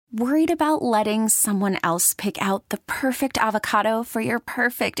Worried about letting someone else pick out the perfect avocado for your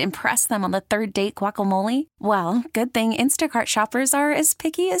perfect impress them on the third date guacamole? Well, good thing Instacart shoppers are as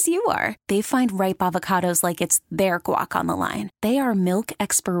picky as you are. They find ripe avocados like it's their guac on the line. They are milk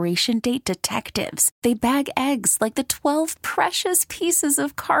expiration date detectives. They bag eggs like the 12 precious pieces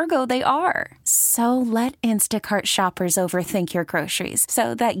of cargo they are. So let Instacart shoppers overthink your groceries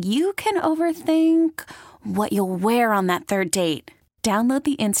so that you can overthink what you'll wear on that third date. Download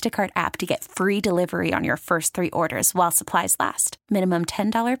the Instacart app to get free delivery on your first 3 orders while supplies last. Minimum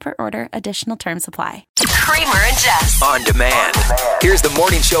 $10 per order. Additional terms apply. Kramer and Jess. On demand. Here's the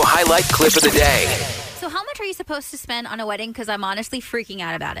morning show highlight clip of the day. So how much are you supposed to spend on a wedding? Because I'm honestly freaking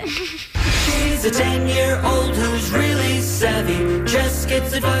out about it. She's a 10-year-old who's really savvy. Jess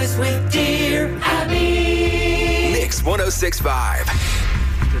gets advice with Dear Abby. Mix 106.5.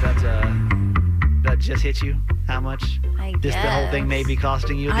 Did that just hit you? How much I the whole thing may be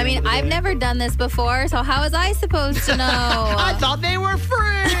costing you? I mean, I've never done this before, so how was I supposed to know? I thought they were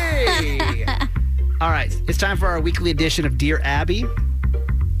free. All right, it's time for our weekly edition of Dear Abby.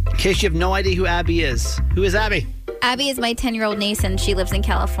 In case you have no idea who Abby is, who is Abby? Abby is my 10-year-old niece, and she lives in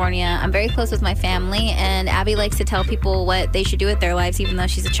California. I'm very close with my family, and Abby likes to tell people what they should do with their lives, even though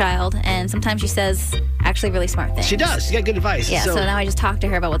she's a child. And sometimes she says actually really smart things. She does. She's got good advice. Yeah, so now I just talk to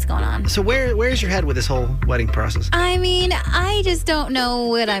her about what's going on. So where's your head with this whole wedding process? I mean, I just don't know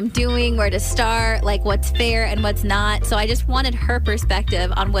what I'm doing, where to start, like what's fair and what's not. So I just wanted her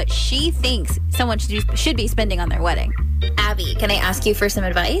perspective on what she thinks someone should be spending on their wedding. Abby, can I ask you for some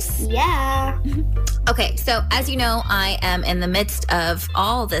advice? Yeah. Okay, so as you know, I am in the midst of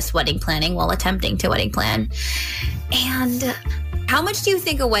all this wedding planning while attempting to wedding plan. And how much do you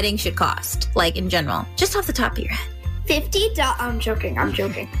think a wedding should cost, like in general? Just off the top of your head. $50? I'm joking.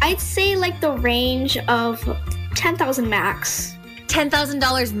 I'd say like the range of 10,000 max.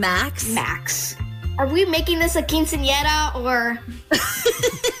 $10,000 max? Max. Are we making this a quinceañera or...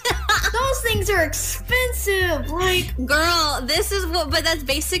 Those things are expensive. Like, girl, but that's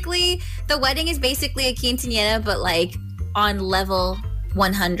basically, the wedding is basically a quinceañera, but like on level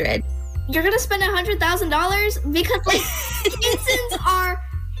 100. You're gonna spend $100,000 because like quinceañeras are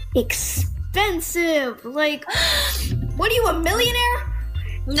expensive. Like, what are you, a millionaire?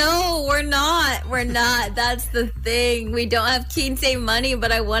 No, we're not. That's the thing. We don't have quince money,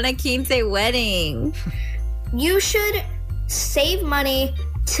 but I want a quince wedding. You should save money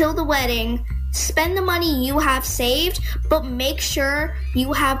till the wedding, spend the money you have saved, but make sure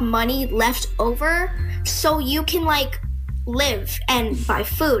you have money left over so you can like live and buy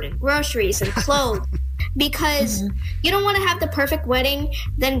food and groceries and clothes. Because you don't want to have the perfect wedding,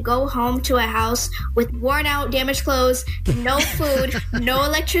 then go home to a house with worn out, damaged clothes, no food, no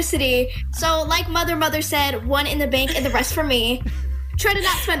electricity. So like mother said, one in the bank and the rest for me. Try to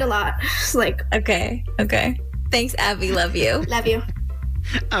not spend a lot. It's like, okay. Thanks, Abby. Love you. Love you.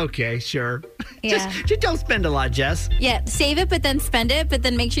 Okay, sure. Yeah. Just don't spend a lot, Jess. Yeah, save it, but then spend it, but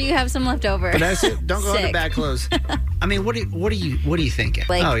then make sure you have some left over. But that's it. Don't go into bad clothes. I mean, what are you thinking?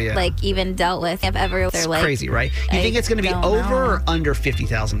 Like, oh yeah, like even dealt with. Have ever? It's like, crazy, right? You think it's going to be over or under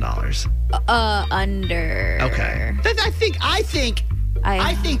 $50,000? Under. Okay.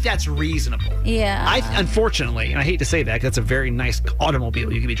 I think that's reasonable. Yeah. Unfortunately, and I hate to say that, 'cause that's a very nice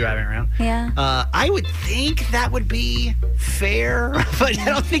automobile you could be driving around. Yeah. I would think that would be fair, but I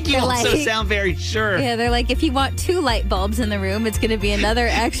don't think you also sound very sure. Yeah, they're like, if you want 2 light bulbs in the room, it's going to be another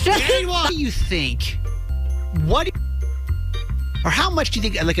extra. What do you think? Or how much do you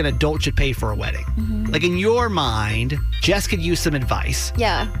think like an adult should pay for a wedding? Mm-hmm. Like in your mind, Jess could use some advice.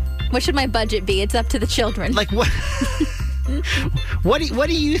 Yeah. What should my budget be? It's up to the children. Like what? What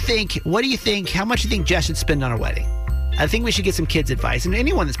do you think? What do you think? How much do you think Jess should spend on a wedding? I think we should get some kids' advice, and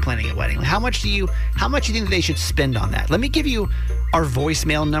anyone that's planning a wedding. How much do you think they should spend on that? Let me give you our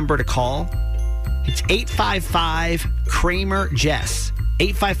voicemail number to call. It's 855 Kramer Jess.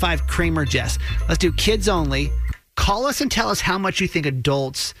 855 Kramer Jess. Let's do kids only. Call us and tell us how much you think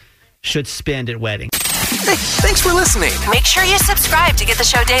adults should spend at weddings. Hey, thanks for listening. Make sure you subscribe to get the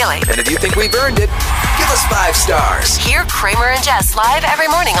show daily. And if you think we've earned it, give us 5 stars. Hear Kramer and Jess live every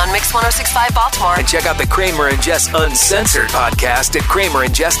morning on Mix 106.5 Baltimore. And check out the Kramer and Jess Uncensored podcast at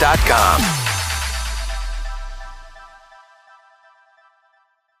kramerandjess.com.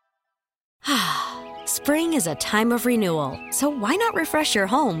 Spring is a time of renewal, so why not refresh your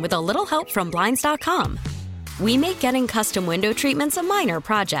home with a little help from Blinds.com? We make getting custom window treatments a minor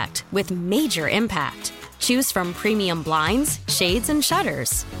project with major impact. Choose from premium blinds, shades, and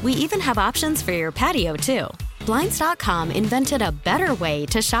shutters. We even have options for your patio, too. Blinds.com invented a better way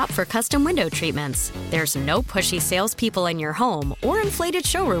to shop for custom window treatments. There's no pushy salespeople in your home or inflated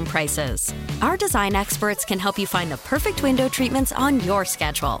showroom prices. Our design experts can help you find the perfect window treatments on your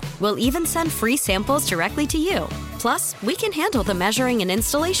schedule. We'll even send free samples directly to you. Plus, we can handle the measuring and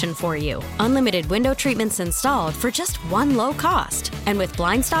installation for you. Unlimited window treatments installed for just one low cost. And with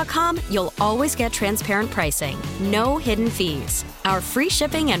Blinds.com, you'll always get transparent pricing. No hidden fees. Our free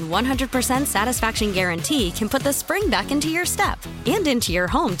shipping and 100% satisfaction guarantee can put the spring back into your step and into your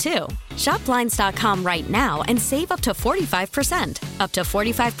home, too. Shop Blinds.com right now and save up to 45%. Up to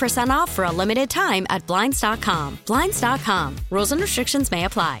 45% off for a limited time at Blinds.com. Blinds.com. Rules and restrictions may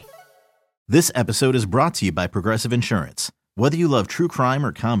apply. This episode is brought to you by Progressive Insurance. Whether you love true crime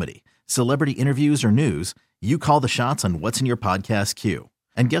or comedy, celebrity interviews or news, you call the shots on what's in your podcast queue.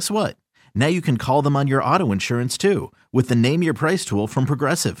 And guess what? Now you can call them on your auto insurance too with the Name Your Price tool from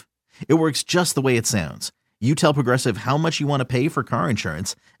Progressive. It works just the way it sounds. You tell Progressive how much you want to pay for car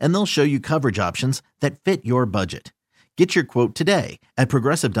insurance, and they'll show you coverage options that fit your budget. Get your quote today at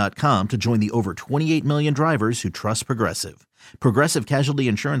Progressive.com to join the over 28 million drivers who trust Progressive. Progressive Casualty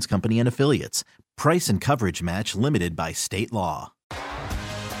Insurance Company and Affiliates. Price and coverage match limited by state law.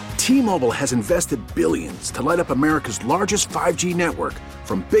 T-Mobile has invested billions to light up America's largest 5G network,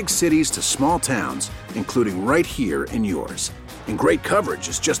 from big cities to small towns, including right here in yours. And great coverage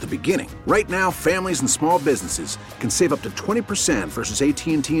is just the beginning. Right now, families and small businesses can save up to 20% versus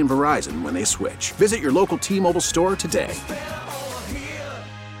AT&T and Verizon when they switch. Visit your local T-Mobile store today.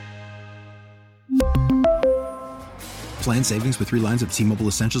 Plan savings with 3 lines of T-Mobile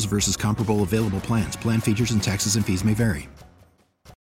Essentials versus comparable available plans. Plan features and taxes and fees may vary.